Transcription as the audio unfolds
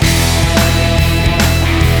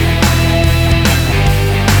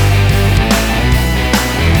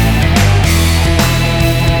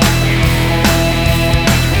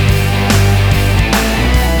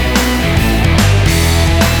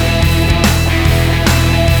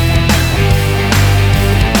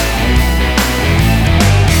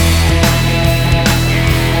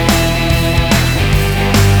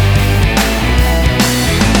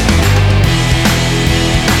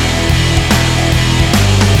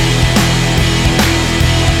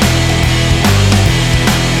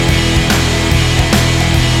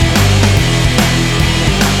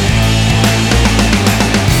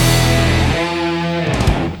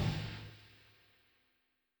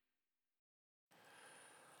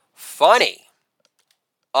Funny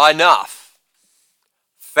enough,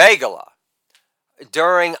 Fagala,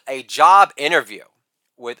 during a job interview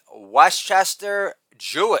with Westchester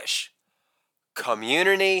Jewish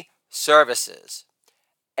Community Services,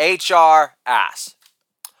 HR asks,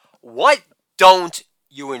 "What don't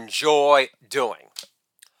you enjoy doing?"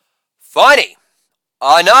 Funny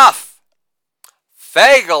enough,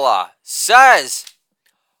 Fagala says,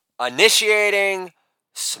 "Initiating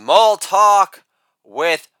small talk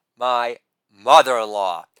with my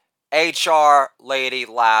mother-in-law." HR lady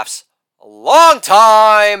laughs. "Long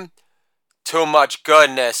time. Too much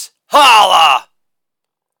goodness. Holla!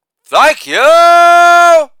 Thank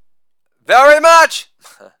you very much."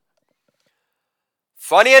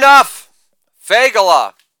 Funny enough,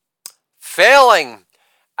 Fagala failing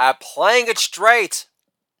at playing it straight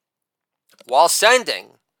while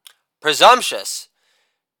sending presumptuous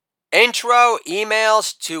intro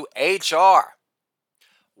emails to HR.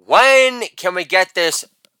 When can we get this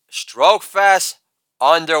stroke fest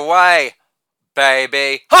underway,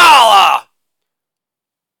 baby? Holla!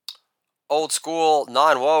 Old school,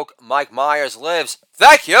 non-woke Mike Myers lives.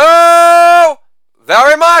 Thank you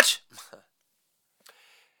very much.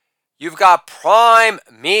 You've got prime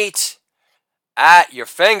meat at your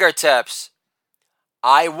fingertips.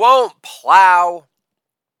 I won't plow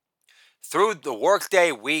through the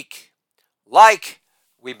workday week like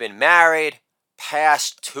we've been married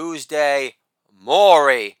past Tuesday.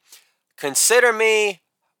 Maury, consider me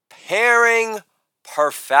pairing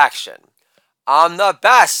perfection. I'm the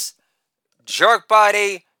best jerk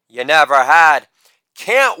buddy you never had.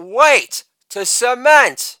 Can't wait to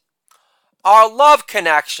cement our love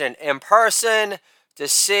connection in person to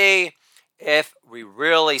see if we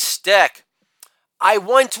really stick. I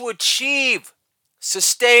want to achieve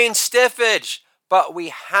sustained stiffage, but we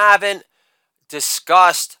haven't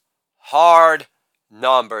discussed hard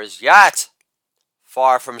numbers yet.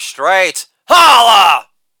 Far from straight. Holla!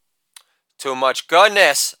 Too much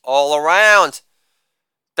goodness all around.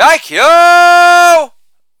 Thank you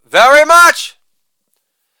very much.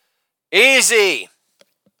 Easy.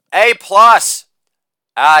 A+.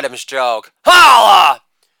 Adam's joke. Holla!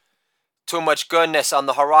 Too much goodness on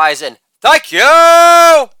the horizon. Thank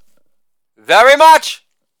you very much.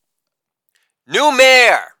 New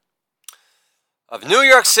mayor of New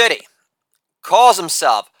York City calls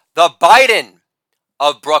himself the Biden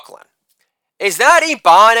of Brooklyn. Is that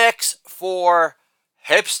Ebonics for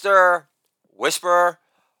hipster whisperer?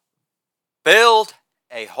 Build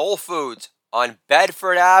a Whole Foods on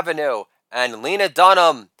Bedford Avenue and Lena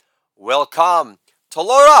Dunham will come to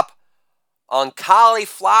load up on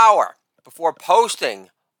cauliflower before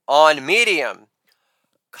posting on Medium.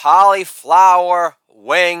 Cauliflower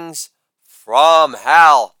wings from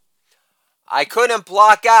hell. I couldn't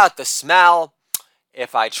block out the smell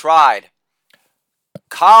if I tried.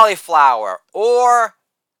 Cauliflower or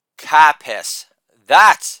cat piss?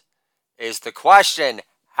 That is the question.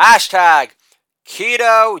 Hashtag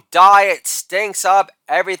keto diet stinks up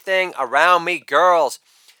everything around me, girls.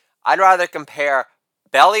 I'd rather compare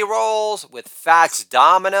belly rolls with Fats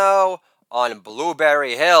Domino on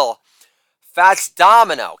Blueberry Hill. Fats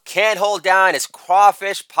Domino can't hold down his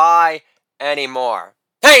crawfish pie anymore.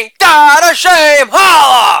 Ain't that a shame?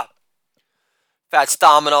 Holla! Fats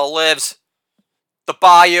Domino lives. The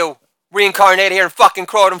Bayou, reincarnated here in fucking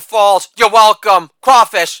Croton Falls. You're welcome.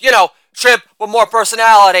 Crawfish, shrimp with more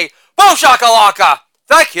personality. Boom shakalaka!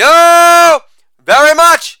 Thank you very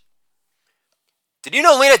much. Did you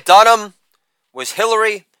know Lena Dunham was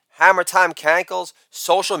Hillary Hammer Time Cankle's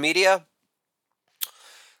social media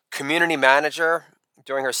community manager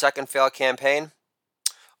during her second failed campaign?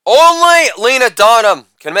 Only Lena Dunham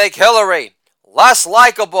can make Hillary less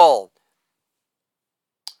likable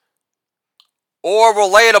or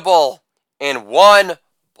relatable in one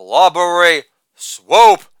blubbery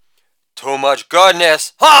swoop. Too much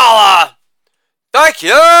goodness. Holla! Thank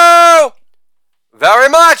you very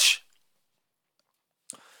much.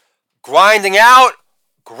 Grinding out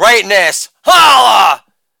greatness. Holla!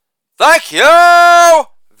 Thank you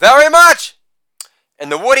very much. In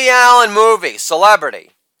the Woody Allen movie,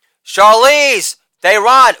 Celebrity, Charlize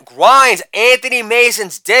Theron grinds Anthony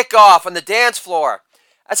Mason's dick off on the dance floor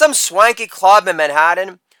at some swanky club in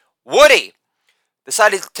Manhattan. Woody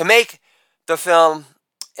decided to make the film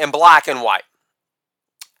in black and white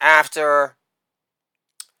after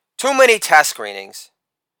too many test screenings,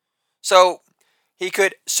 so he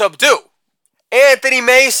could subdue Anthony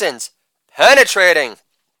Mason's penetrating,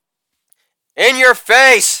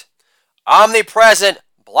 in-your-face, omnipresent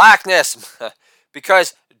blackness,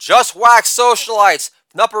 because just wax socialites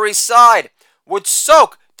from the Upper East Side would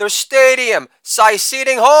soak their stadium size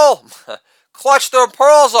seating hole, clutch their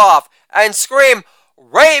pearls off, and scream,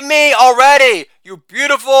 "Rape me already, you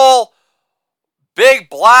beautiful, big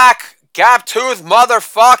black, gap-toothed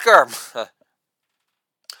motherfucker,"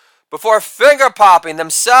 before finger-popping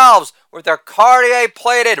themselves with their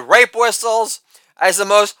Cartier-plated rape whistles as the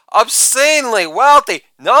most obscenely wealthy,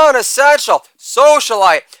 non-essential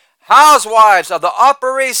socialite housewives of the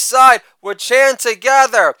Upper East Side would chant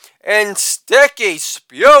together in sticky,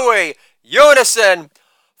 spewy unison,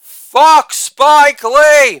 "Fuck Spike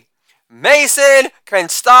Lee! Mason can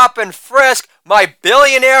stop and frisk my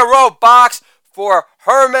billionaire robe box for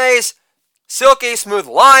Hermes silky smooth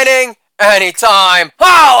lining anytime.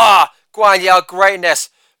 Holla! Guanyao greatness.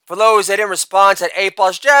 For those that didn't respond to that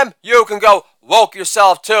A+ gem, you can go woke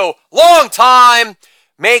yourself too. Long time.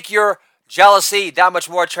 Make your jealousy that much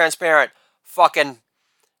more transparent. Fucking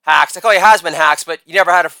hacks. I call you has-been hacks, but you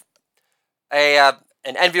never had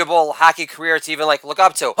an enviable hacky career to even look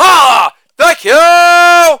up to. Holla! Thank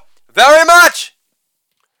you very much.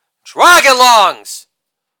 Dragon Lungs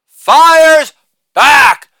fires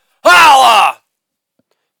back. Holla!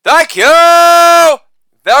 Thank you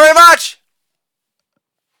very much.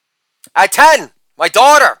 At 10, my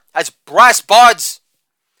daughter has breast buds.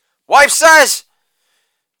 Wife says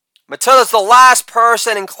Matilda's the last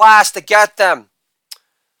person in class to get them.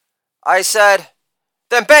 I said,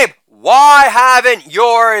 then babe, why haven't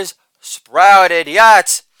yours sprouted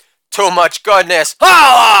yet? Too much goodness.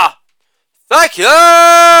 Holla! Thank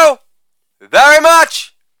you very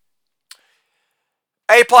much.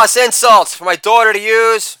 A+ insults for my daughter to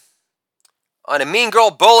use on a mean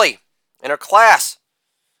girl bully in her class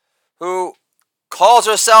who calls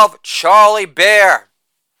herself Charlie Bear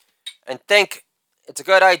and think it's a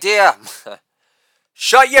good idea.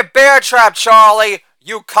 Shut your bear trap, Charlie,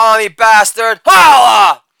 you commie bastard.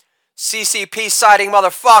 Holla! CCP sighting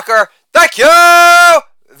motherfucker. Thank you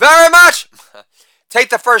very much. Take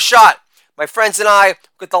the first shot. My friends and I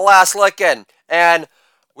get the last lick in, and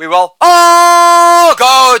we will all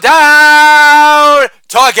go down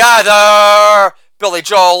together. Billy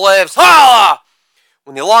Joel lives. Holla!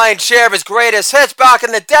 When the lion's share of his greatest hits back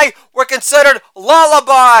in the day were considered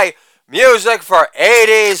lullaby music for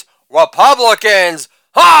 80s Republicans.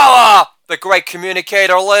 Holla! The great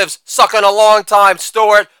communicator lives. Sucking a long time,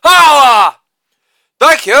 Stuart. Holla!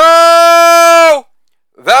 Thank you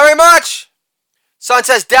very much. Son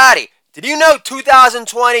says, Daddy, did you know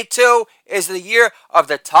 2022 is the year of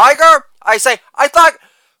the tiger? I say, I thought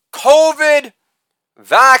COVID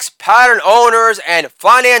vax pattern owners and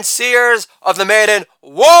financiers of the maiden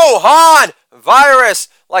Wuhan virus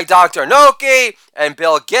like Dr. Noki and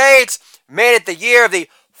Bill Gates made it the year of the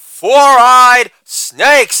four-eyed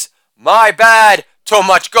snakes. My bad. Too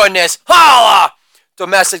much goodness. Holla!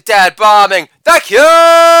 Domestic dad bombing. Thank you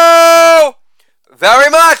very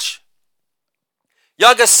much.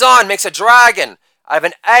 Youngest son makes a dragon out of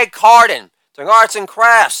an egg carton doing arts and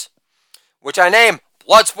crafts, which I name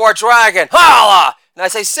Bloodsport Dragon. Holla! And I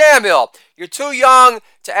say, Samuel, you're too young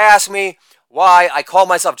to ask me why I called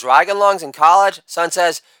myself Dragon Lungs in college. Son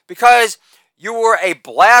says, because you were a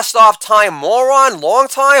blast-off time moron, long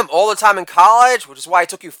time, all the time in college, which is why it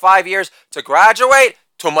took you 5 years to graduate.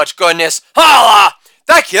 Too much goodness. Holla!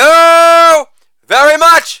 Thank you very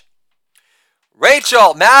much.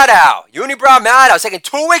 Rachel Maddow, Unibrow Maddow, is taking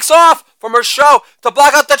 2 weeks off from her show to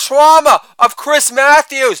block out the trauma of Chris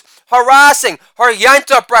Matthews harassing her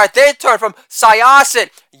Yenta Breath intern from Syosset,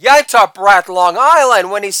 Yenta Breath, Long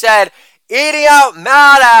Island, when he said, eating out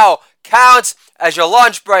Maddow counts as your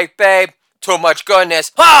lunch break, babe. Too much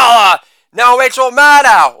goodness. Holla! Now Rachel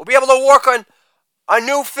Maddow will be able to work on a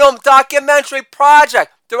new film documentary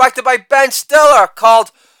project directed by Ben Stiller called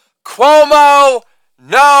Cuomo,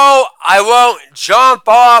 No, I Won't Jump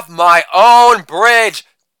Off My Own Bridge.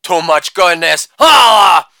 Too much goodness.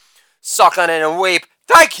 Holla! Suck on it and weep.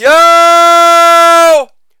 Thank you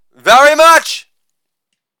very much.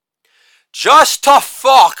 Just to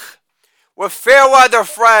fuck with fair weather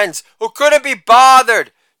friends who couldn't be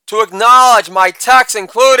bothered to acknowledge my texts,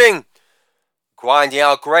 including grinding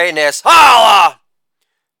out greatness. Holla!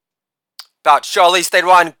 About Charlize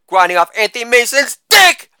Theron grinding off Anthony Mason's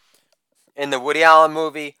dick in the Woody Allen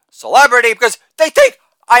movie Celebrity because they think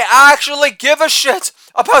I actually give a shit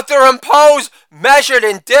about their imposed, measured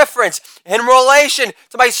indifference in relation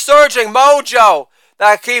to my surging mojo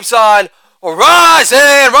that keeps on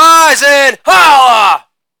rising, rising. Holla!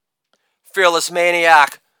 Fearless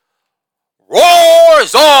maniac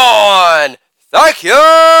roars on. Thank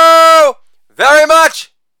you very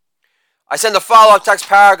much. I send a follow-up text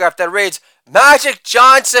paragraph that reads, Magic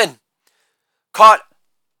Johnson caught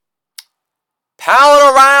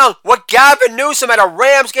Palling around with Gavin Newsom at a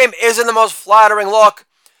Rams game isn't the most flattering look.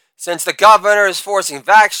 Since the governor is forcing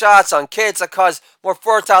vax shots on kids that cause more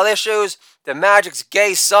fertile issues than Magic's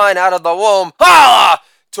gay son out of the womb. Holla!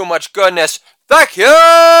 Too much goodness. Thank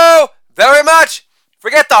you very much.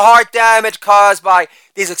 Forget the heart damage caused by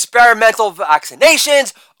these experimental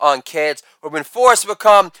vaccinations on kids who have been forced to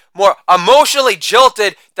become more emotionally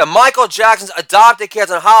jilted than Michael Jackson's adopted kids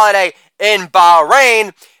on holiday in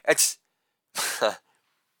Bahrain. It's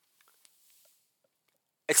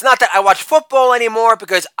not that I watch football anymore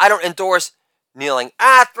because I don't endorse kneeling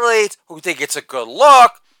athletes who think it's a good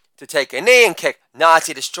look to take a knee and kick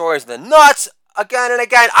Nazi destroyers in the nuts again and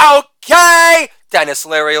again. Okay, Dennis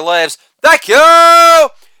Leary lives. Thank you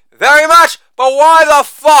very much. But why the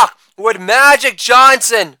fuck would Magic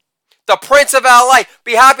Johnson, the Prince of LA,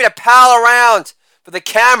 be happy to pal around for the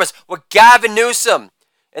cameras with Gavin Newsom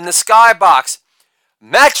in the skybox?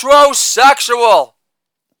 Metrosexual.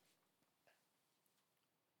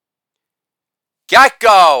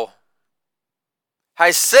 Gecko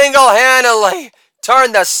has single-handedly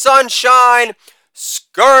turned the sunshine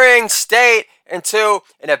scurrying state into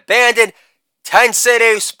an abandoned tent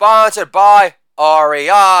city sponsored by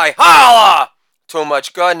REI. Holla! Too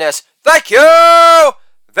much goodness. Thank you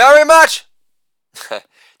very much.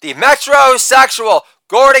 The metrosexual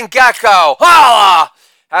Gordon Gecko. Holla!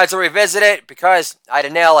 Had to revisit it because I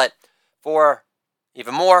didn't nail it. For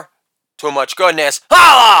even more, too much goodness.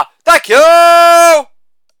 Holla! Thank you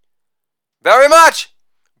very much.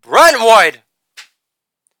 Brentwood.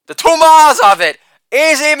 The 2 miles of it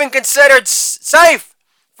is even considered safe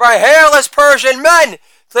for hairless Persian men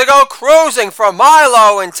to go cruising for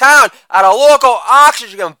Milo in town at a local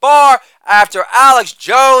oxygen bar after Alex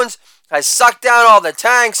Jones has sucked down all the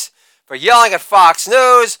tanks for yelling at Fox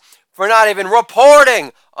News, for not even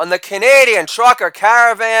reporting on the Canadian trucker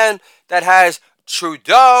caravan that has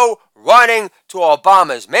Trudeau running to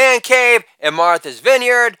Obama's man cave in Martha's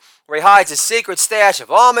Vineyard, where he hides his secret stash of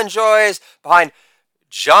Almond Joys behind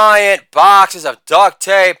giant boxes of duct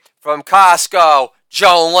tape from Costco.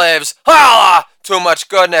 Joan lives. Holla! Too much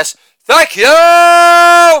goodness. Thank you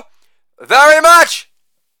very much.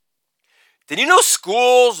 Did you know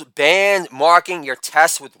schools banned marking your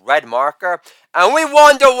tests with red marker? And we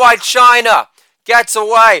wonder why China gets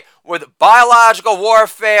away with biological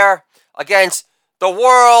warfare against the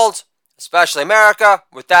world, especially America,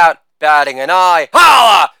 without batting an eye.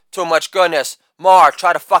 Holla! Too much goodness. Mark,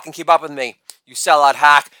 try to fucking keep up with me, you sellout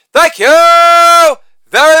hack. Thank you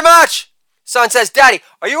very much. Son says, Daddy,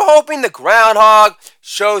 are you hoping the groundhog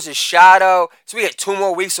shows his shadow so we get 2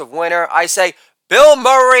 more weeks of winter? I say, Bill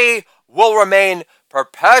Murray will remain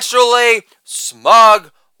perpetually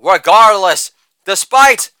smug regardless,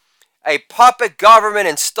 despite a puppet government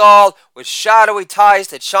installed with shadowy ties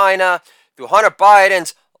to China through Hunter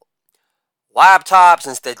Biden's laptop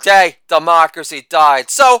since the day democracy died.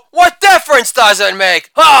 So, what difference does it make?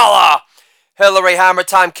 Holla! Hillary Hammer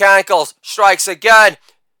Time Cankles strikes again.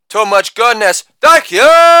 Too much goodness. Thank you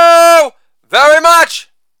very much.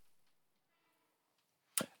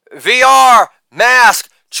 VR,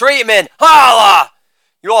 mask, treatment. Holla!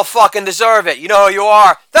 You all fucking deserve it. You know who you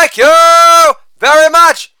are. Thank you very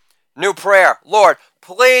much. New prayer. Lord,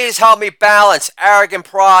 please help me balance arrogant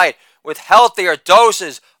pride with healthier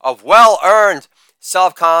doses of well-earned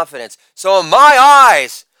self-confidence. So in my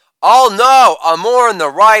eyes, I'll know I'm more in the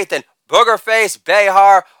right than Boogerface,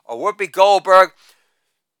 Behar, or Whoopi Goldberg,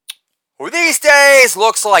 who these days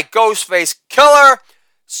looks like Ghostface Killer,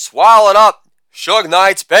 swallowed up Suge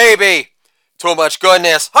Knight's baby. Too much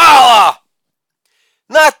goodness. Holla!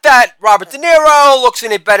 Not that Robert De Niro looks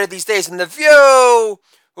any better these days in The View,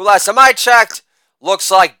 who last time I checked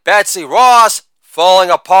looks like Betsy Ross falling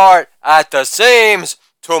apart at the seams.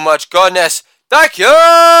 Too much goodness. Thank you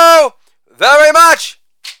very much.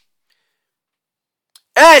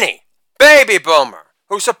 Any baby boomer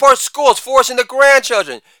who supports schools forcing the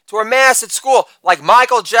grandchildren to wear masks at school like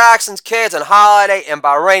Michael Jackson's kids on holiday in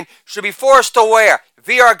Bahrain should be forced to wear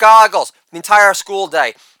VR goggles the entire school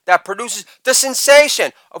day. That produces the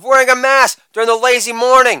sensation of wearing a mask during the lazy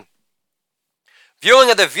morning.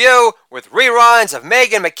 Viewing of The View with reruns of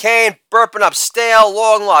Meghan McCain burping up stale,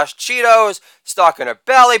 long-lost Cheetos stuck in her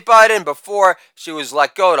belly button before she was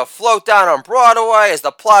let go to float down on Broadway as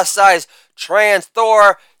the plus-size trans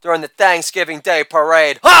Thor during the Thanksgiving Day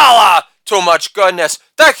parade. Holla! Too much goodness.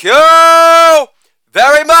 Thank you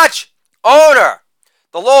very much. Owner,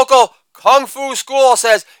 the local Kung Fu school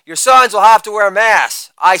says your sons will have to wear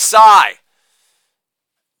masks. I sigh.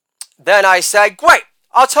 Then I said, great,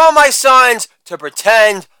 I'll tell my sons to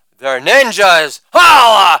pretend they're ninjas.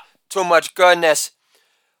 Holla! Too much goodness.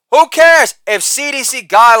 Who cares if CDC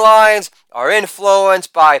guidelines are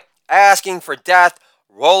influenced by asking for death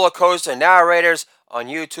roller coaster narrators on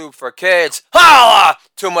YouTube for kids? Holla!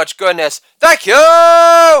 Too much goodness. Thank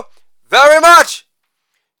you very much.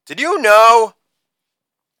 Did you know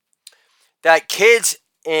that kids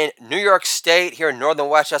in New York State, here in northern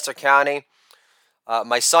Westchester County,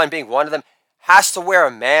 my son being one of them, has to wear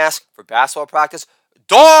a mask for basketball practice?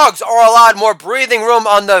 Dogs are allowed more breathing room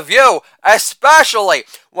on The View, especially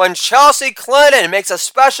when Chelsea Clinton makes a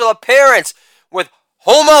special appearance with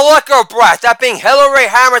Homo liquor breath, that being Hillary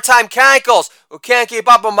Hammer Time Cankles, who can't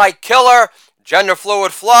keep up with my killer gender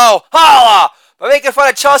fluid flow. Holla! But making fun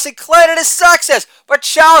of Chelsea Clinton is sexist, but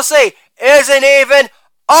Chelsea isn't even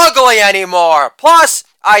ugly anymore. Plus,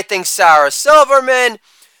 I think Sarah Silverman,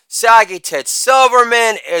 Saggy Tits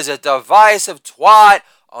Silverman, is a divisive twat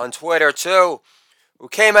on Twitter too, who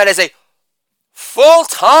came out as a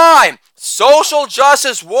full-time social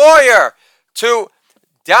justice warrior to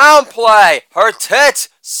downplay her tits'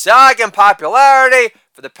 sagging popularity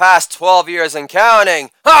for the past 12 years and counting.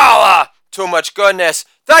 Holla! Too much goodness.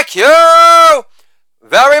 Thank you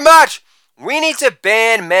very much. We need to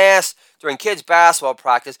ban masks during kids' basketball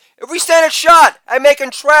practice if we stand a shot at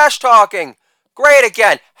making trash talking great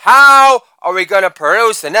again. How are we going to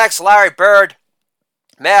produce the next Larry Bird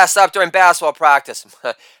masked up during basketball practice?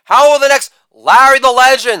 How will the next Larry the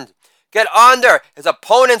Legend get under his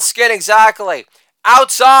opponent's skin exactly?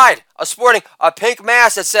 Outside, sporting a pink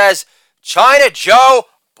mask that says, China Joe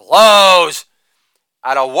blows,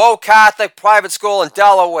 at a woke Catholic private school in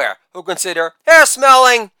Delaware, who consider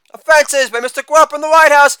hair-smelling offenses by Mr. Grump in the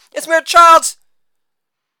White House is mere child's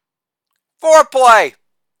foreplay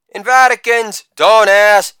in Vatican's don't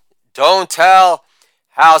ask, don't tell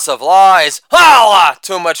House of Lies. Holla!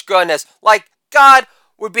 Too much goodness. Like God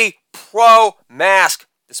would be pro-mask,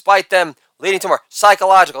 despite them leading to more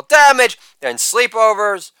psychological damage than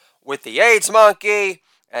sleepovers with the AIDS monkey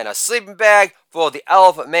and a sleeping bag full of the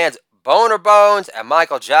Elephant Man's boner bones at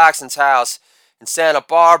Michael Jackson's house in Santa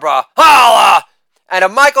Barbara. Holla! And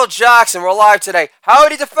if Michael Jackson were alive today, how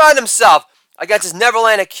would he defend himself against his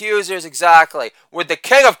Neverland accusers exactly? Would the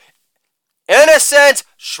king of innocence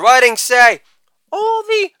shredding say, all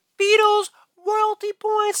the Beatles royalty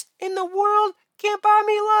points in the world can't buy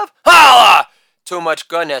me love? Holla! Too much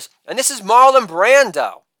goodness. And this is Marlon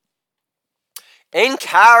Brando, in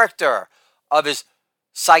character of his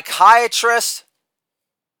psychiatrist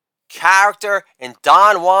character in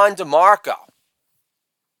Don Juan DeMarco,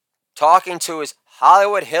 talking to his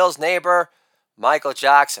Hollywood Hills neighbor, Michael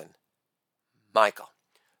Jackson. Michael,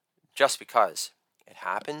 just because it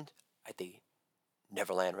happened at the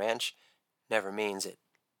Neverland Ranch never means it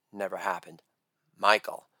never happened.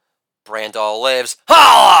 Michael, Brando lives.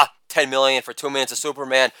 Holla! 10 million for 2 minutes of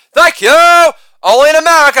Superman. Thank you! Only in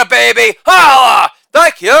America, baby! Holla!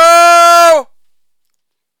 Thank you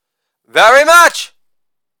very much!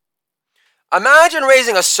 Imagine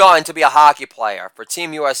raising a son to be a hockey player for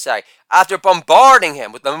Team USA after bombarding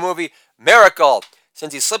him with the movie Miracle,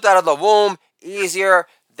 since he slipped out of the womb easier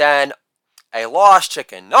than a lost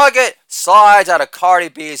chicken nugget slides out of Cardi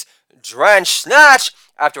B's drenched snatch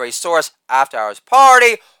after a Source After Hours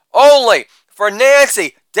party, only for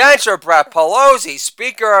Nancy Denture Brett Pelosi,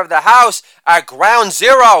 Speaker of the House, at Ground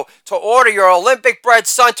Zero to order your Olympic-bred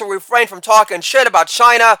son to refrain from talking shit about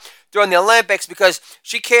China during the Olympics because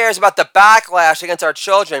she cares about the backlash against our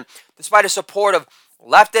children, despite the support of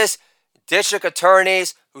leftist district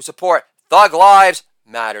attorneys who support Thug Lives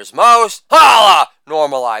Matters Most. Holla!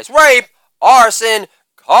 Normalize rape, arson,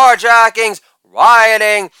 carjackings,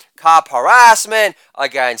 rioting, cop harassment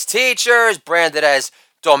against teachers branded as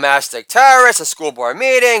domestic terrorists at school board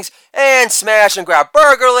meetings, and smash and grab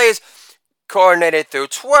burglaries coordinated through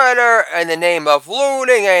Twitter in the name of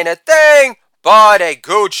looting ain't a thing but a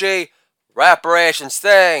Gucci reparations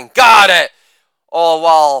thing. Got it! All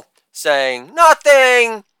while saying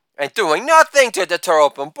nothing and doing nothing to deter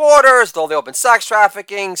open borders, though they open sex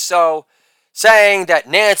trafficking. So saying that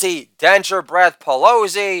Nancy Denture Brett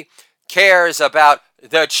Pelosi cares about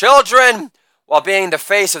the children while being the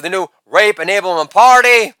face of the new rape enablement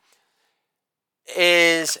party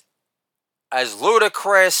is as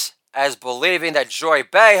ludicrous as believing that Joy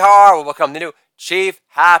Behar will become the new Chief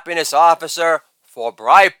Happiness Officer for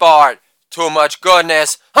Breitbart. Too much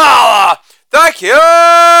goodness. Holla! Thank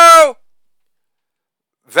you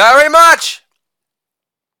very much.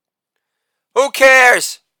 Who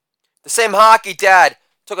cares? The same hockey dad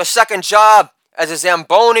took a second job as a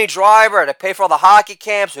Zamboni driver to pay for all the hockey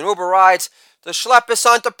camps and Uber rides to schlep his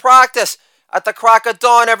son to practice at the crack of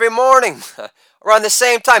dawn every morning. Around the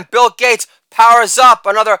same time, Bill Gates powers up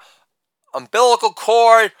another umbilical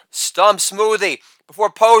cord stump smoothie before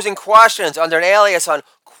posing questions under an alias on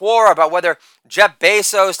Quora about whether Jeff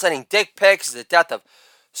Bezos sending dick pics is the death of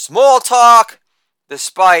small talk,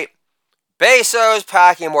 despite Bezos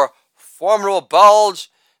packing a more formidable bulge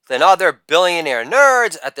than other billionaire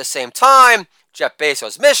nerds. At the same time, Jeff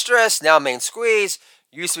Bezos' mistress, now main squeeze,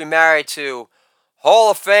 used to be married to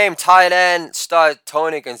Hall of Fame tight end stud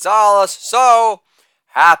Tony Gonzalez. So,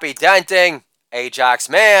 happy denting, Ajax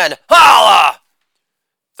man. Holla!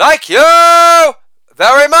 Thank you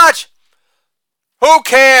very much. Who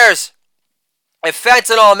cares if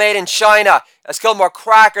fentanyl made in China has killed more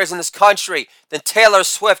crackers in this country than Taylor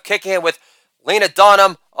Swift kicking it with Lena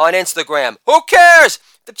Dunham on Instagram? Who cares?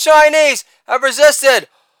 The Chinese have resisted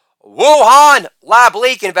Wuhan lab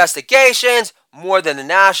leak investigations more than the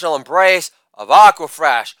national embrace of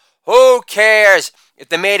Aquafresh. Who cares if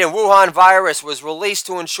the made in Wuhan virus was released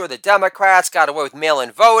to ensure the Democrats got away with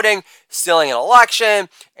mail-in voting, stealing an election,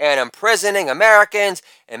 and imprisoning Americans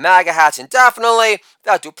in MAGA hats indefinitely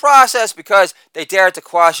without due process because they dared to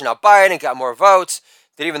question how Biden got more votes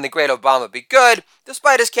than even the great Obama be good,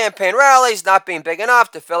 despite his campaign rallies not being big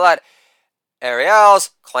enough to fill out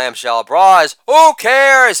Ariel's clamshell bras. Who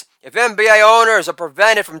cares if NBA owners are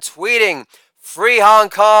prevented from tweeting Free Hong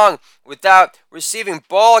Kong without receiving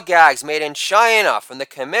ball gags made in China from the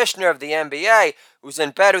commissioner of the NBA, who's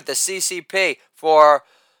in bed with the CCP for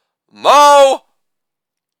Mo?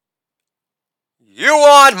 You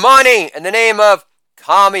want money in the name of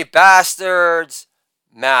commie bastards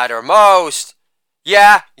matter most.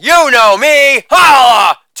 Yeah, you know me.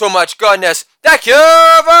 Holla! Too much goodness. Thank you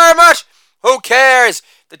very much. Who cares?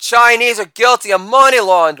 The Chinese are guilty of money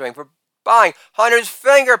laundering for buying Hunter's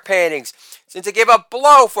finger paintings since he gave a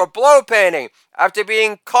blow for blow painting after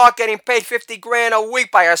being caught getting paid $50,000 a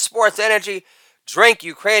week by a sports energy drink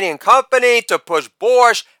Ukrainian company to push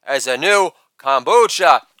borscht as a new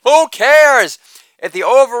kombucha. Who cares if the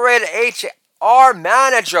overrated HR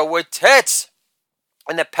manager with tits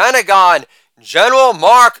in the Pentagon, General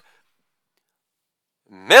Mark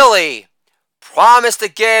Milley, promised to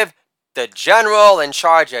give the general in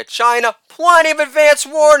charge of China plenty of advance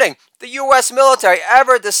warning if the U.S. military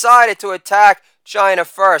ever decided to attack China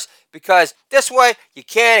first, because this way you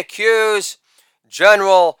can't accuse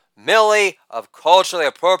General Milley of culturally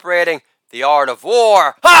appropriating the art of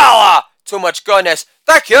war. Holla! Too much goodness.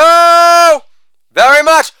 Thank you very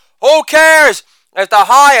much. Who cares if the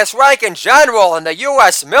highest ranking general in the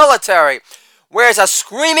U.S. military wears a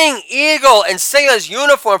Screaming Eagle insignia's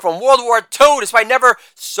uniform from World War II despite never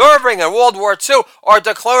serving in World War II or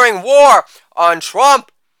declaring war on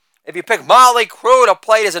Trump? If you pick Motley Crue to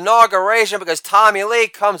play his inauguration because Tommy Lee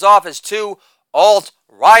comes off as too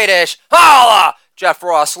alt-rightish. Holla! Jeff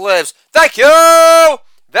Ross lives. Thank you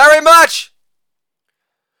very much.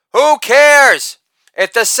 Who cares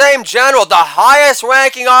if the same general, the highest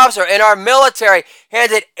ranking officer in our military,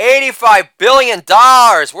 handed $85 billion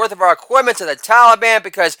worth of our equipment to the Taliban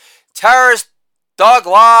because terrorist thug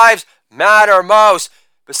lives matter most?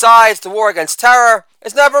 Besides, the war against terror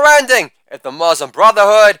is never ending if the Muslim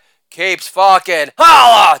Brotherhood keeps fucking.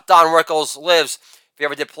 Holla! Don Rickles lives. If you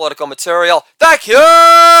ever did political material, thank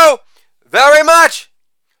you very much.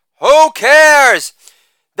 Who cares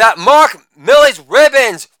that Mark Milley's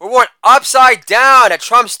ribbons were worn upside down at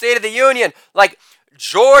Trump's State of the Union like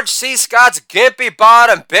George C. Scott's gimpy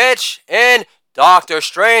bottom bitch in Dr.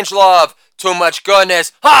 Strangelove? Too much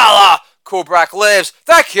goodness. Holla! Kubrick lives.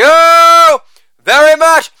 Thank you very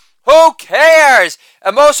much. Who cares?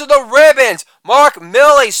 And most of the ribbons Mark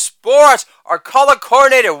Milley sports are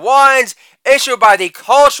color-coordinated wines issued by the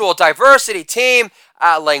Cultural Diversity Team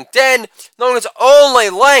at LinkedIn, knowing its only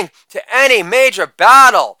link to any major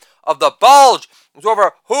battle of the bulge was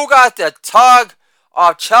over who got the tug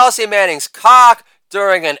of Chelsea Manning's cock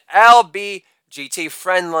during an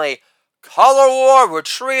LBGT-friendly color war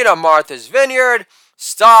retreat on Martha's Vineyard,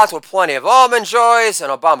 stocked with plenty of almond joys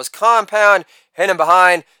and Obama's compound, hidden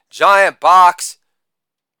behind giant boxes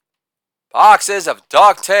of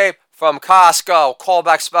duct tape from Costco.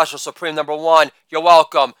 Callback special Supreme #1. You're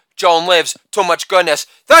welcome. Joan lives. Too much goodness.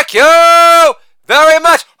 Thank you very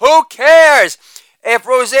much. Who cares if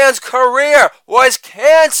Roseanne's career was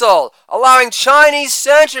canceled, allowing Chinese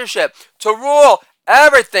censorship to rule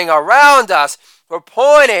everything around us? We're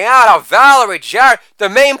pointing out how Valerie Jarrett, the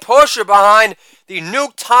main pusher behind the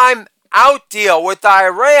nuke time out deal with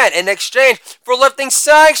Iran in exchange for lifting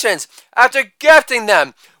sanctions after gifting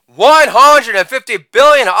them $150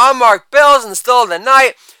 billion unmarked bills in the still of the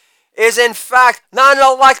night, is in fact not an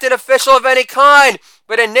elected official of any kind,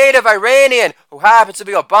 but a native Iranian who happens to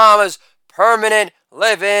be Obama's permanent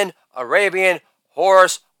live-in Arabian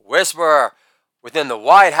horse whisperer within the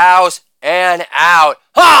White House and out.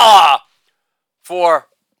 Holla! For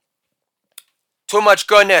too much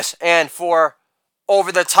goodness and for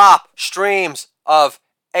over-the-top streams of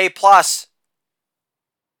A-plus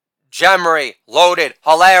Gemery, loaded,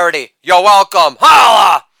 hilarity. You're welcome.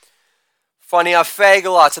 Holla! Funny how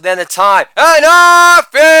Fagalots at the end of time. And I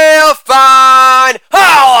feel fine.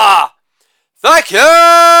 Holla! Thank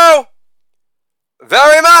you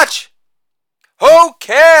very much. Who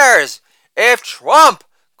cares if Trump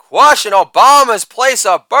questioned Obama's place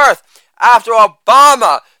of birth after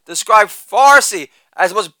Obama described Farsi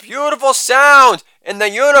as the most beautiful sound in the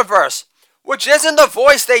universe, which isn't the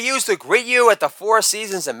voice they use to greet you at the Four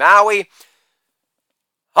Seasons in Maui?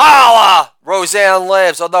 Holla! Roseanne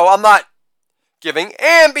lives, although I'm not giving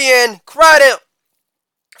Ambien credit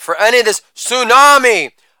for any of this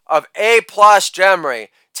tsunami of A-plus Gemery.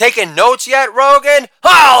 Taking notes yet, Rogan?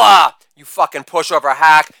 Holla! You fucking pushover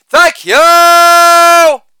hack. Thank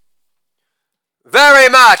you very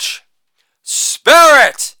much.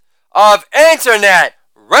 Spirit of Internet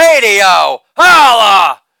Radio.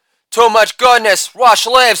 Holla! Too much goodness. Rush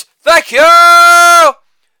lives. Thank you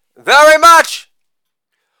very much.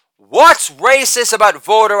 What's racist about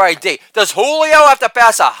voter ID? Does Julio have to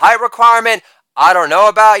pass a height requirement I don't know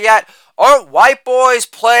about yet? Aren't white boys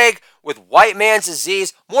plagued with white man's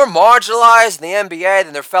disease more marginalized in the NBA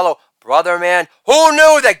than their fellow brother man? Who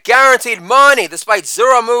knew that guaranteed money, despite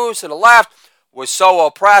zero moves to the left, was so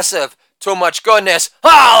oppressive? Too much goodness.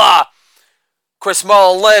 Holla! Chris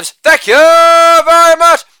Mullen lives. Thank you very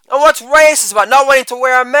much. And what's racist about not wanting to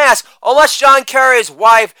wear a mask unless John Kerry's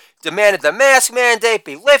wife demanded the mask mandate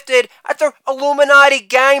be lifted at their Illuminati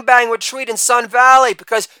gangbang retreat in Sun Valley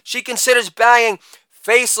because she considers banging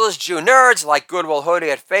faceless Jew nerds like Goodwill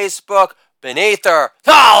Hoodie at Facebook beneath her?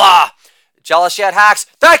 Holla! Jealous yet hacks.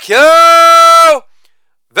 Thank you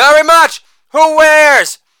very much. Who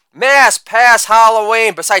wears masks past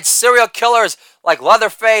Halloween besides serial killers like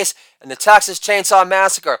Leatherface and the Texas Chainsaw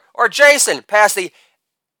Massacre, or Jason past the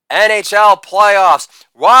NHL playoffs?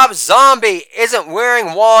 Rob Zombie isn't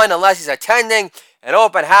wearing one unless he's attending an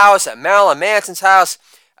open house at Marilyn Manson's house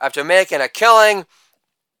after making a killing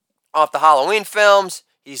off the Halloween films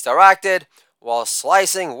he's directed while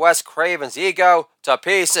slicing Wes Craven's ego to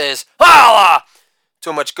pieces. Holla!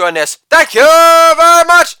 Too much goodness. Thank you very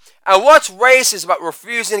much. And what's racist about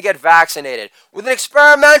refusing to get vaccinated with an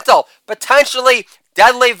experimental, potentially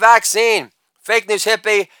deadly vaccine? Fake news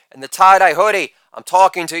hippie and the tie-dye hoodie. I'm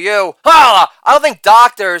talking to you. Holla! I don't think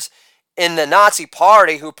doctors in the Nazi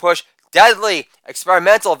party who push deadly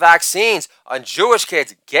experimental vaccines on Jewish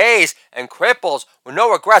kids, gays, and cripples with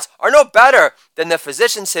no regrets are no better than the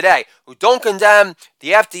physicians today who don't condemn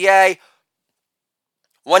the FDA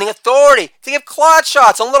wanting authority to give clot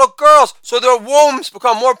shots on little girls so their wombs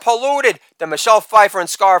become more polluted than Michelle Pfeiffer and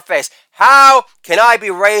Scarface. How can I be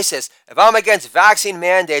racist if I'm against vaccine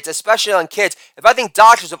mandates, especially on kids, if I think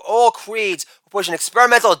doctors of all creeds who push an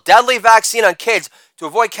experimental deadly vaccine on kids to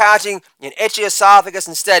avoid catching an itchy esophagus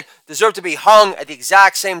instead deserve to be hung at the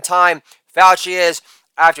exact same time Fauci is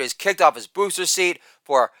after he's kicked off his booster seat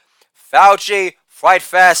for Fauci Fright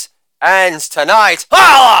Fest ends tonight.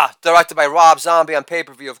 Holla! Directed by Rob Zombie on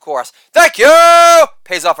pay-per-view, of course. Thank you!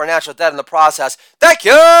 Pays off our natural debt in the process. Thank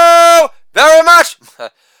you very much!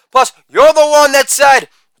 Plus, you're the one that said,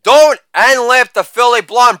 don't end-lip the Philly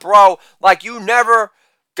blunt, bro, like you never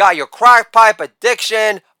got your crack pipe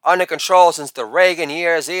addiction under control since the Reagan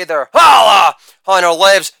years either. Holla! Hunter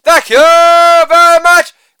lives. Thank you very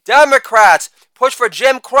much! Democrats push for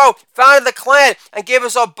Jim Crow, founded the Klan, and gave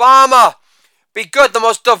us Obama. Be good, the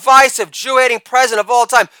most divisive, Jew-hating president of all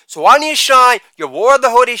time. So why don't you shine your War of the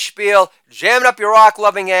Hoodie spiel, jamming up your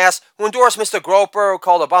rock-loving ass, who endorsed Mr. Groper, who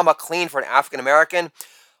called Obama clean for an African-American?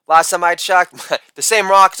 Last time I checked, the same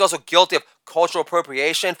rock is also guilty of cultural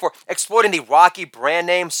appropriation for exploiting the Rocky brand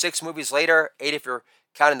name 6 movies later, 8 if you're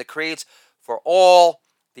counting the creeds, for all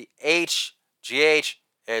the HGH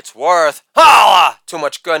it's worth. Holla! Too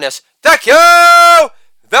much goodness. Thank you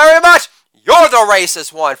very much. You're the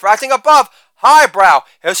racist one for acting above highbrow,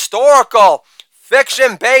 historical,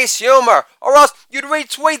 fiction-based humor, or else you'd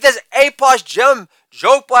retweet this A-plus Jim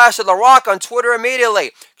joke blast of The Rock on Twitter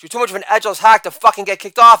immediately. You're too much of an edgeless hack to fucking get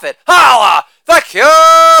kicked off it. Holla! Thank you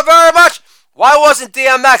very much. Why wasn't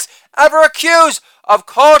DMX ever accused of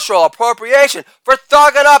cultural appropriation for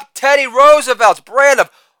thugging up Teddy Roosevelt's brand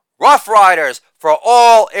of Rough Riders for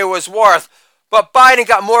all it was worth? But Biden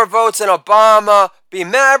got more votes than Obama B.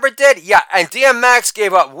 Maverick did? Yeah, and DMX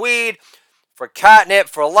gave up weed for catnip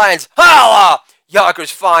for lens. Holla!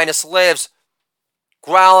 Yonkers' finest lives,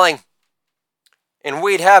 growling in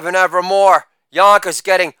weed heaven evermore. Yonkers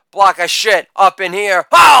getting black as shit up in here.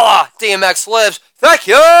 Holla! DMX lives. Thank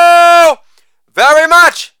you very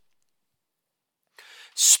much.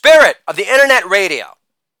 Spirit of the internet radio.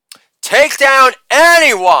 Take down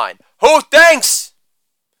anyone who thinks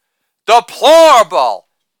deplorable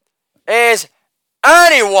is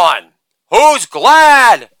anyone who's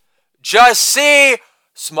glad Jussie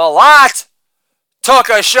Smollett took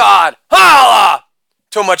a shot. Holla!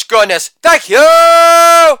 Too much goodness. Thank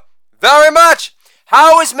you very much.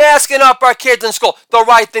 How is masking up our kids in school the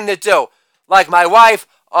right thing to do? Like my wife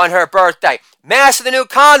on her birthday. Mask the new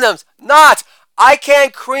condoms. Not. I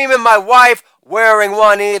can't cream in my wife wearing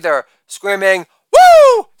one either. Screaming,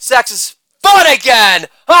 woo! Sex is fun again.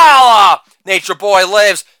 Holla! Nature Boy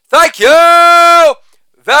lives. Thank you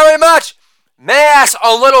very much. Mask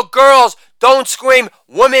on little girls. Don't scream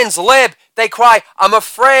women's lib. They cry, I'm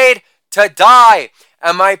afraid to die.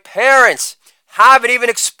 And my parents haven't even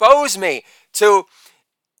exposed me to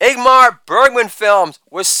Ingmar Bergman films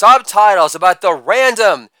with subtitles about the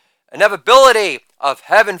random inevitability of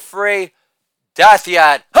heaven-free death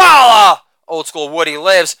yet. Holla! Old school Woody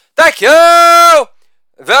lives. Thank you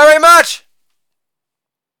very much.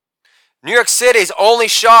 New York City's only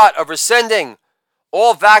shot of rescinding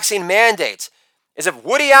all vaccine mandates is if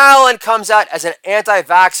Woody Allen comes out as an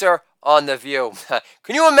anti-vaxxer on The View.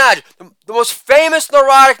 Can you imagine? The most famous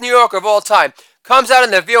neurotic New Yorker of all time comes out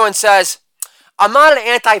on The View and says, I'm not an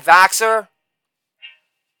anti-vaxxer.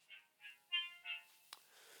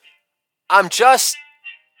 I'm just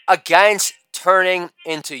against turning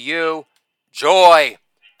into you. Joy.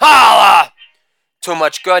 Holla! Too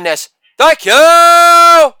much goodness. Thank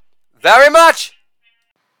you very much.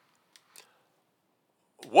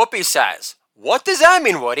 Whoopi says, what does that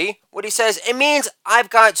mean, Woody? Woody says, it means I've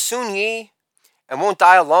got Soon Yi and won't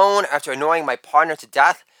die alone after annoying my partner to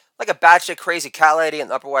death like a batshit crazy cat lady on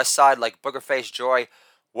the Upper West Side like Boogerface Joy.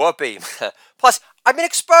 Whoopi. Plus, I've been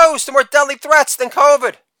exposed to more deadly threats than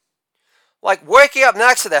COVID. Like waking up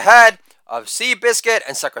next to the head of Seabiscuit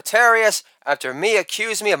and Secretariat after me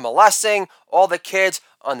accused me of molesting all the kids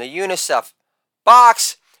on the UNICEF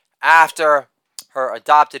box after her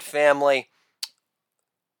adopted family.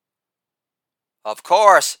 Of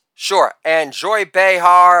course, sure, and Joy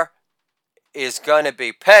Behar is going to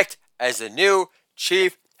be picked as the new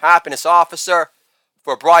chief happiness officer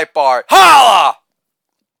for Breitbart. Holla!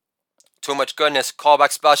 Too much goodness,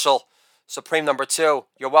 callback special. Supreme number 2,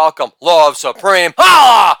 you're welcome. Love Supreme.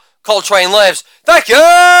 Holla! Coltrane lives. Thank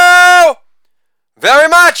you very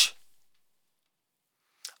much.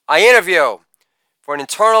 I interview for an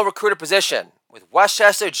internal recruiter position with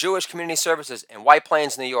Westchester Jewish Community Services in White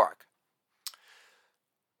Plains, New York,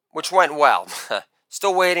 which went well.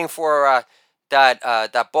 Still waiting for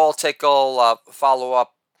that ball tickle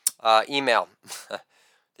follow-up email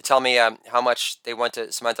to tell me how much they went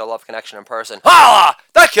to cement their love connection in person. Holla!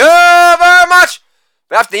 Thank you very much.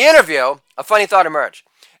 But after the interview, a funny thought emerged.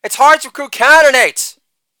 It's hard to recruit candidates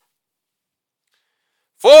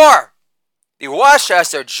for the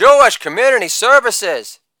Westchester Jewish Community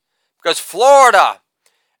Services because Florida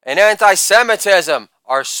and anti-Semitism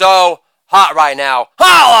are so hot right now.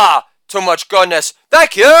 Holla! Too much goodness.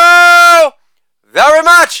 Thank you very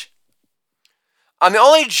much. I'm the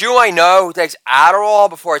only Jew I know who takes Adderall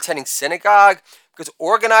before attending synagogue because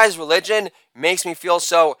organized religion makes me feel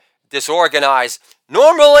so disorganized.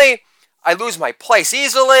 Normally, I lose my place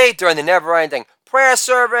easily during the never-ending prayer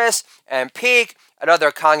service and peek at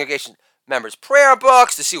other congregation members' prayer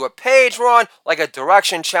books to see what page we're on, like a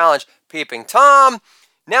direction challenge peeping Tom.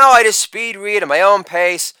 Now I just speed read at my own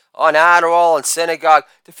pace on Adderall and synagogue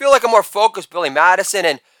to feel like a more focused Billy Madison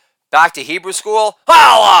and back to Hebrew school.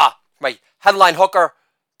 Holla! My headline hooker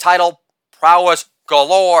title, prowess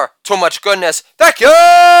galore. Too much goodness. Thank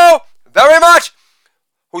you very much.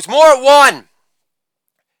 Who's more at one?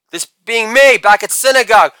 This being me back at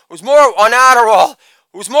synagogue. Who's more on Adderall?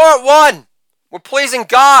 Who's more at one? We're pleasing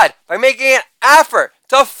God by making an effort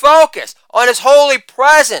to focus on His holy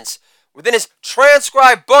presence within His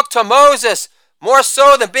transcribed book to Moses, more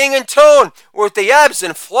so than being in tune with the ebbs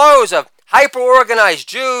and flows of hyper-organized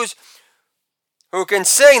Jews who can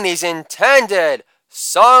sing these intended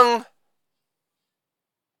sung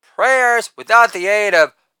prayers without the aid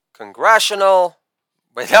of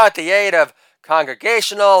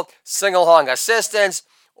congregational sing-along assistance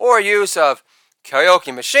or use of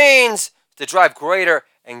karaoke machines to drive greater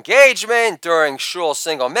engagement during shul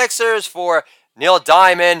single mixers for Neil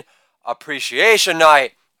Diamond Appreciation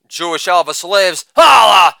Night. Jewish Elvis lives.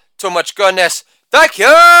 Holla! Too much goodness. Thank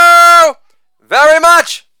you very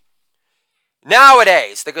much.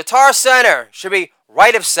 Nowadays, the Guitar Center should be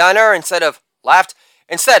right of center instead of left.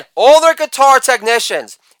 Instead, all their guitar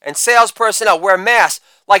technicians and sales personnel wear masks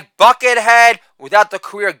like Buckethead without the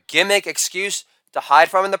career gimmick excuse to hide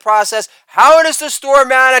from in the process. How does the store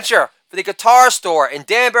manager for the guitar store in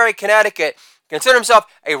Danbury, Connecticut consider himself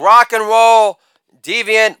a rock and roll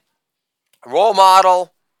deviant role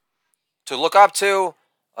model to look up to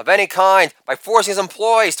of any kind by forcing his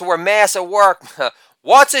employees to wear masks at work?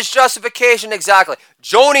 What's his justification exactly?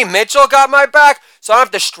 Joni Mitchell got my back, so I don't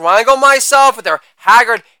have to strangle myself with their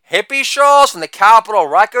haggard hippie shawls from the Capitol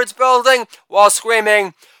Records building while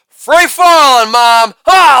screaming, "Free falling, Mom!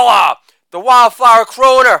 Holla!" The wildflower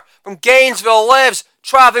crooner from Gainesville lives,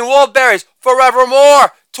 traveling Woolberries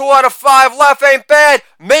forevermore. 2 out of 5 left ain't bad.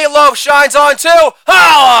 Meatloaf shines on too.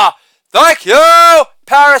 Holla! Thank you,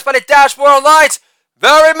 Paris by the Dashboard Lights,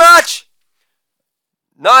 very much.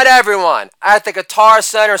 Not everyone at the Guitar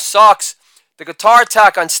Center sucks. The guitar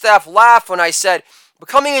tech on staff laughed when I said,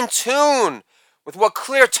 becoming in tune with what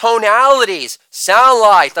clear tonalities sound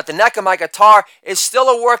like, that the neck of my guitar is still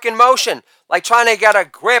a work in motion, like trying to get a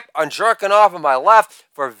grip on jerking off on my left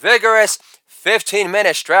for vigorous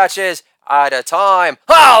 15-minute stretches at a time.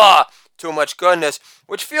 Holla! Too much goodness,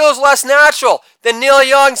 which feels less natural than Neil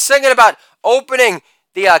Young singing about opening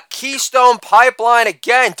the Keystone Pipeline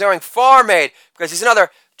again during Farm Aid, because he's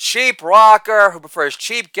another cheap rocker who prefers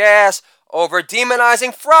cheap gas over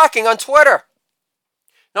demonizing fracking on Twitter.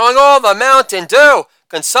 Knowing all the Mountain Dew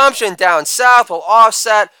consumption down south will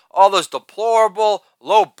offset all those deplorable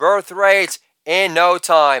low birth rates in no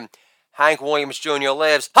time. Hank Williams Jr.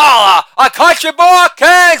 lives. Holla! A country boy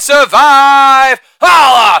can survive!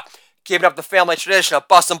 Holla! Keeping up the family tradition of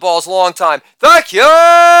busting balls a long time. Thank you!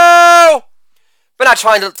 But not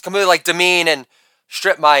trying to completely demean and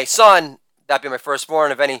strip my son, that be my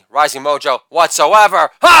firstborn, of any rising mojo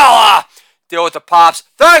whatsoever. Holla! Deal with the pops.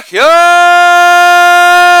 Thank you!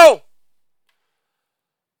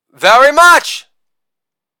 Very much.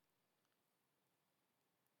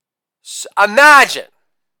 Imagine,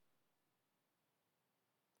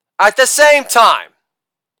 at the same time,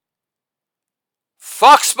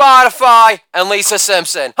 fuck Spotify and Lisa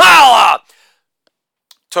Simpson. Holla!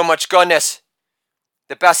 Too much goodness.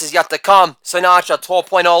 The best is yet to come. Sinatra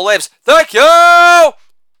 12.0 lives. Thank you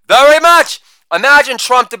very much. Imagine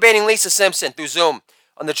Trump debating Lisa Simpson through Zoom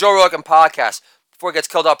on the Joe Rogan podcast before he gets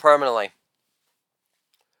killed up permanently.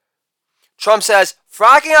 Trump says,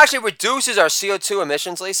 fracking actually reduces our CO2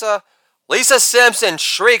 emissions, Lisa. Lisa Simpson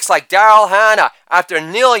shrieks like Daryl Hannah after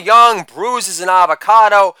Neil Young bruises an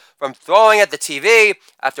avocado from throwing at the TV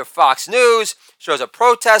after Fox News shows a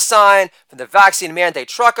protest sign from the vaccine mandate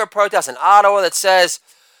trucker protest in Ottawa that says,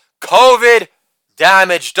 COVID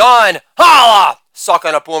damage done. Holla! Suck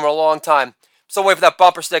on a boomer a long time. Still waiting for that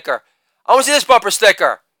bumper sticker. I want to see this bumper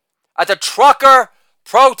sticker. At the trucker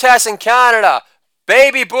protest in Canada,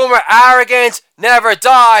 baby boomer arrogance never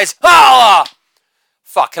dies. Holla!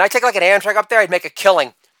 Fuck, can I take like an Amtrak up there? I'd make a killing.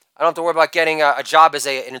 I don't have to worry about getting a job as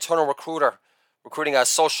an internal recruiter, recruiting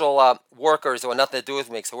social workers that want nothing to do with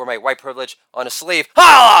me because I wear my white privilege on a sleeve.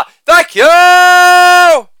 Holla! Thank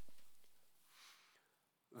you!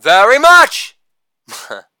 Very much!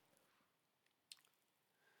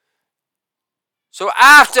 So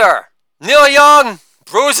after Neil Young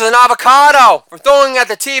bruises an avocado for throwing at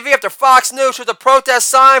the TV after Fox News shows a protest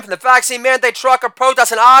sign from the vaccine mandate trucker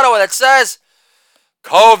protest in Ottawa that says,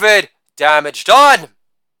 COVID damage done.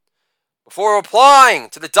 Before replying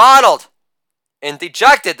to the Donald in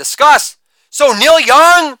dejected disgust. So Neil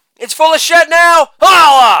Young is full of shit now?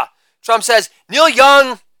 Holla! Trump says Neil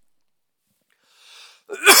Young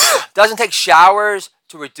doesn't take showers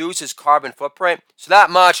to reduce his carbon footprint. So that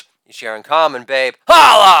much you share in common, babe.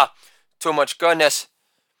 Holla! Too much goodness.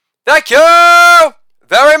 Thank you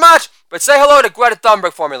very much. But say hello to Greta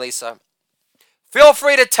Thunberg for me, Lisa. Feel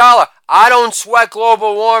free to tell her I don't sweat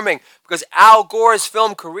global warming because Al Gore's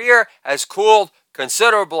film career has cooled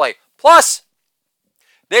considerably. Plus,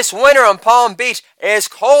 this winter on Palm Beach is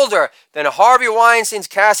colder than Harvey Weinstein's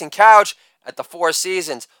casting couch at the Four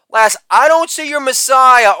Seasons. Last, I don't see your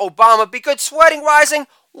messiah, Obama, be good sweating rising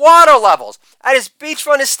water levels at his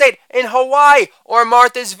beachfront estate in Hawaii or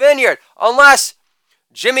Martha's Vineyard, unless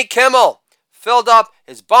Jimmy Kimmel filled up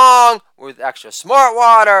his bong with extra smart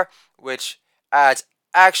water, which adds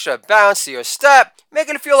extra bounce to your step,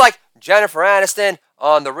 making it feel like Jennifer Aniston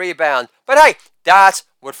on the rebound. But hey, that's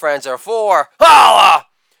what friends are for. Holla!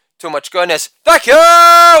 Too much goodness. Thank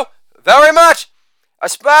you very much.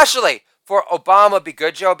 Especially for Obama Be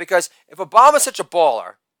Good Joe, because if Obama's such a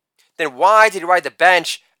baller, then why did he ride the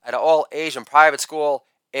bench at an all-Asian private school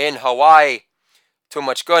in Hawaii? Too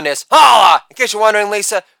much goodness. Holla! In case you're wondering,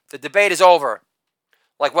 Lisa, the debate is over.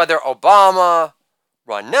 Like whether Obama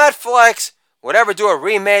run Netflix, would ever do a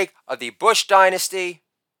remake of the Bush Dynasty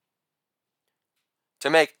to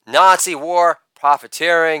make Nazi war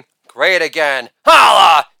profiteering great again.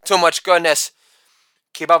 Holla! Too much goodness.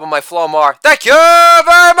 Keep up with my flow, Mar. Thank you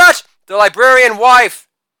very much. The librarian wife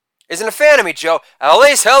isn't a fan of me, Joe. At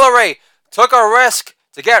least Hillary took a risk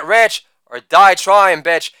to get rich or die trying,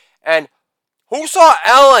 bitch. And who saw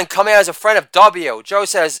Ellen coming as a friend of W? Joe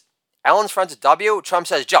says, Ellen's friends of W? Trump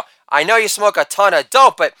says, Joe, I know you smoke a ton of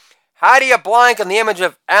dope, but how do you blank on the image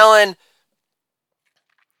of Ellen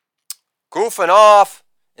goofing off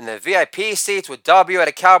in the VIP seats with W at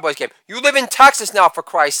a Cowboys game? You live in Texas now, for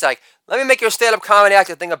Christ's sake. Let me make your stand-up comedy act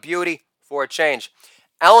a thing of beauty for a change.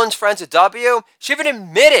 Ellen's friends of W? She even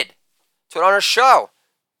admitted to it on her show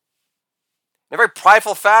in a very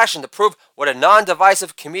prideful fashion to prove what a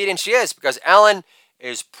non-divisive comedian she is, because Ellen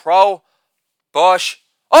is pro-Bush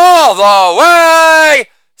all the way.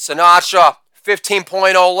 Sinatra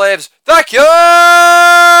 15.0 lives. Thank you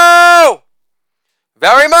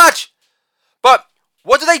very much. But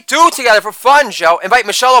what do they do together for fun, Joe? Invite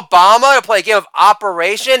Michelle Obama to play a game of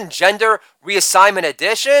Operation Gender Reassignment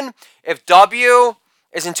Edition? If W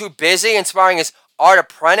isn't too busy inspiring his art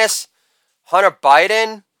apprentice, Hunter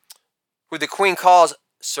Biden, who the Queen calls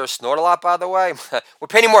Sir Snort-a-Lot, by the way, we're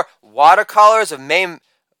painting more watercolors of Maine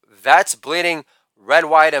vets bleeding red,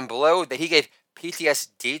 white, and blue that he gave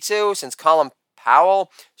PTSD to since Colin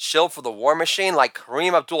Powell shilled for the war machine like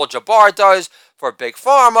Kareem Abdul-Jabbar does for Big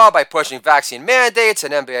Pharma by pushing vaccine mandates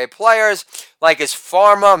and NBA players like his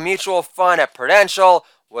pharma mutual fund at Prudential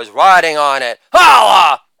was riding on it.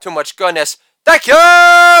 Holla! Too much goodness. Thank you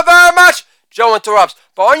very much. Joe interrupts.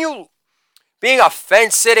 But aren't you being a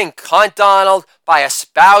fence-sitting cunt, Donald, by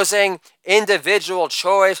espousing individual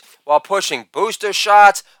choice while pushing booster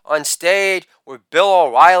shots on stage with Bill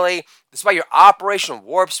O'Reilly, despite your Operation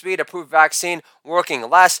Warp Speed approved vaccine working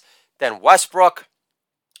less than Westbrook,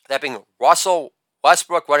 that being Russell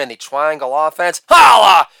Westbrook running the triangle offense?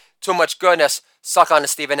 Holla! Too much goodness. Suck on to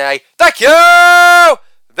Stephen A. Thank you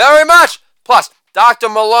very much. Plus, Dr.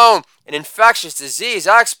 Malone, an infectious disease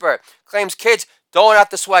expert, claims kids don't have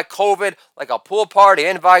to sweat COVID like a pool party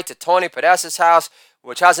invite to Tony Podesta's house,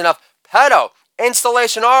 which has enough pedo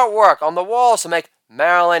installation artwork on the walls to make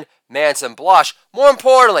Marilyn Manson blush. More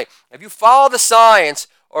importantly, if you follow the science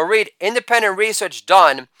or read independent research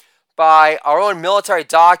done by our own military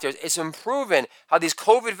doctors, it's been proven how these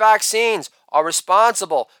COVID vaccines are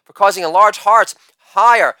responsible for causing enlarged hearts,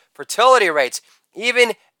 higher fertility rates,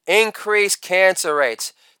 even increased cancer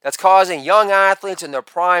rates. That's causing young athletes in their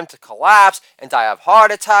prime to collapse and die of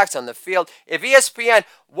heart attacks on the field. If ESPN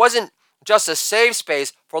wasn't just a safe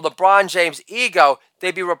space for LeBron James' ego,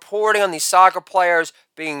 they'd be reporting on these soccer players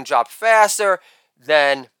being dropped faster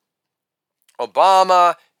than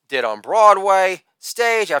Obama did on Broadway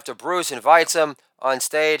stage after Bruce invites him on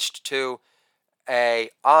stage to a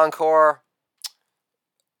encore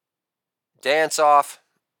dance-off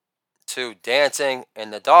to Dancing in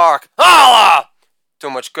the Dark. Holla! Too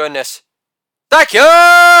much goodness. Thank you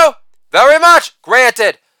very much.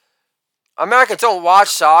 Granted, Americans don't watch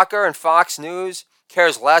soccer, and Fox News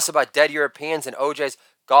cares less about dead Europeans than OJ's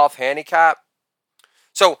golf handicap.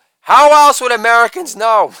 So how else would Americans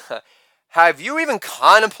know? Have you even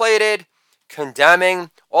contemplated condemning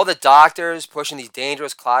all the doctors pushing these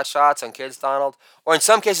dangerous clot shots on kids, Donald? Or in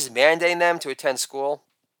some cases mandating them to attend school,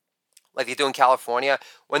 like they do in California,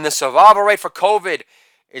 when the survival rate for COVID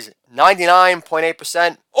is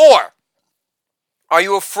 99.8%? Or are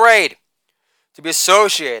you afraid to be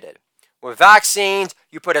associated with vaccines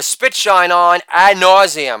you put a spit shine on ad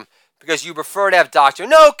nauseum because you prefer to have Dr.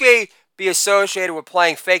 Noki be associated with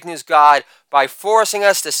playing fake news god by forcing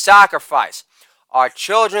us to sacrifice our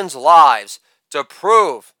children's lives to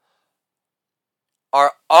prove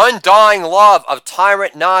our undying love of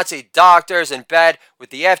tyrant Nazi doctors in bed with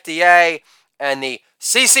the FDA and the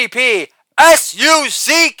CCP?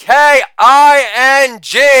 SUCKING.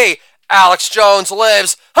 Alex Jones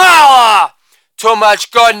lives. Holla! Too much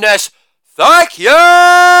goodness. Thank you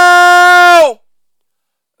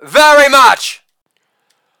very much.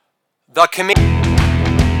 The comedian.